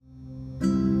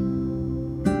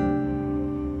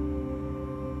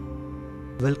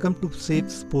Welcome to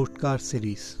SAFE's Postcard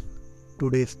series.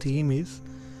 Today's theme is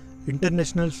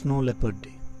International Snow Leopard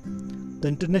Day. The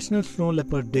International Snow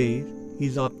Leopard Day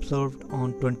is observed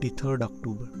on 23rd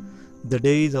October. The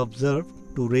day is observed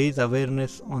to raise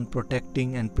awareness on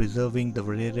protecting and preserving the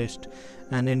rarest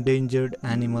and endangered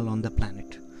animal on the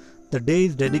planet. The day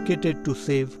is dedicated to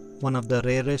save one of the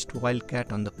rarest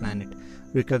wildcat on the planet,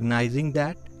 recognizing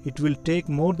that it will take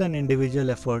more than individual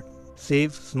effort to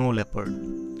save snow leopard.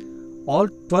 All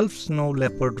 12 snow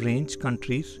leopard range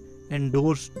countries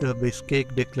endorsed the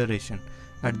Bishkek Declaration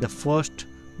at the first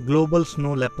Global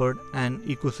Snow Leopard and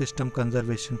Ecosystem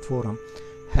Conservation Forum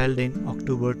held in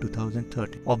October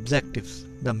 2013. Objectives.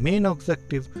 The main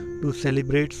objective to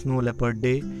celebrate Snow Leopard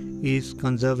Day is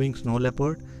conserving snow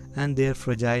leopard and their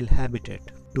fragile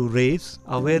habitat, to raise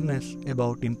awareness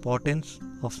about importance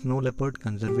of snow leopard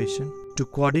conservation, to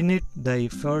coordinate the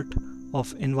effort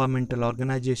of environmental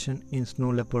organization in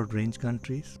snow leopard range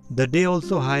countries. The day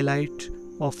also highlights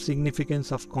of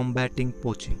significance of combating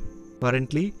poaching.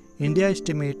 Currently, India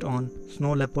estimate on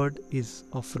snow leopard is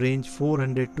of range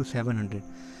 400 to 700,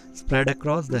 spread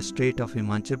across the state of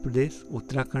Himachal Pradesh,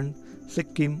 Uttarakhand,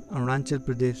 Sikkim, Arunachal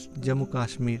Pradesh, Jammu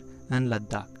Kashmir and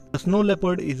Ladakh. The snow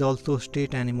leopard is also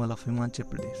state animal of Himachal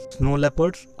Pradesh. Snow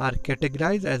leopards are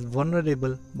categorized as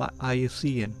vulnerable by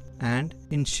IUCN and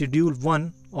in Schedule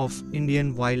 1 of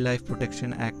Indian Wildlife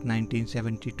Protection Act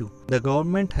 1972. The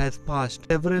government has passed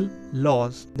several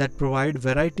laws that provide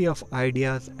variety of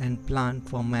ideas and plan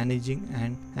for managing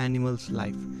an animal's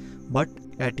life. But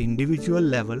at individual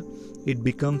level, it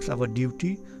becomes our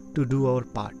duty to do our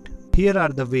part. Here are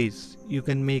the ways you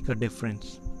can make a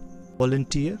difference.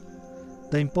 Volunteer.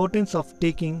 The importance of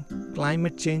taking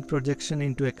climate change projection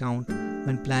into account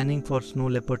when planning for snow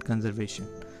leopard conservation.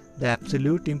 The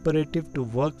absolute imperative to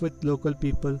work with local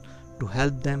people to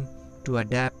help them to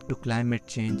adapt to climate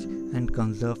change and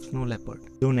conserve snow leopard.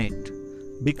 Donate.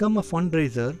 Become a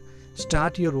fundraiser.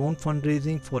 Start your own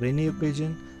fundraising for any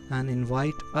occasion and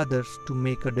invite others to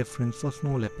make a difference for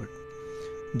snow leopard.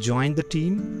 Join the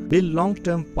team. Build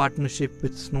long-term partnership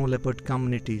with snow leopard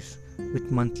communities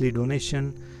with monthly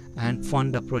donation and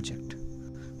fund a project.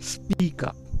 Speak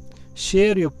up.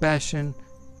 Share your passion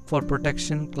for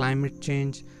protection, climate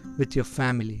change with your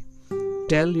family.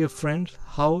 Tell your friends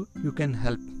how you can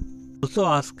help. Also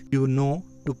ask to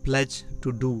pledge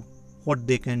to do what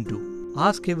they can do.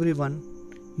 Ask everyone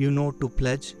to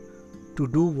pledge to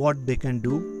do what they can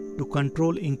do to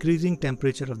control increasing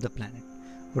temperature of the planet.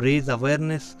 Raise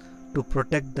awareness to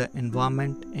protect the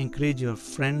environment. Encourage your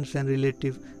friends and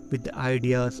relatives with the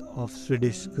ideas of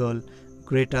Swedish girl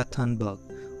Greta Thunberg,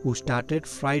 who started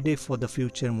Friday for the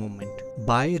Future movement.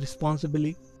 Buy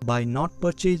responsibly by not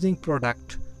purchasing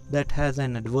product that has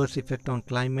an adverse effect on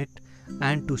climate,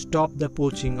 and to stop the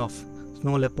poaching of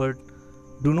snow leopard,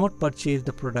 do not purchase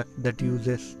the product that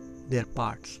uses their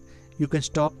parts. You can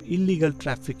stop illegal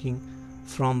trafficking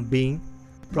from being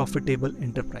profitable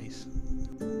enterprise.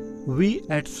 We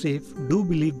at SAFE do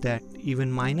believe that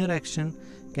even minor action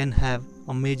can have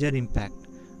a major impact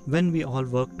when we all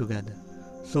work together.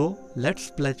 So let's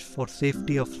pledge for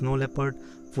safety of snow leopard.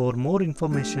 For more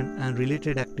information and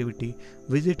related activity,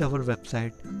 visit our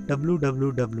website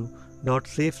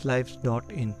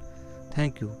www.safelives.in.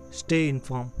 Thank you. Stay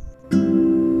informed.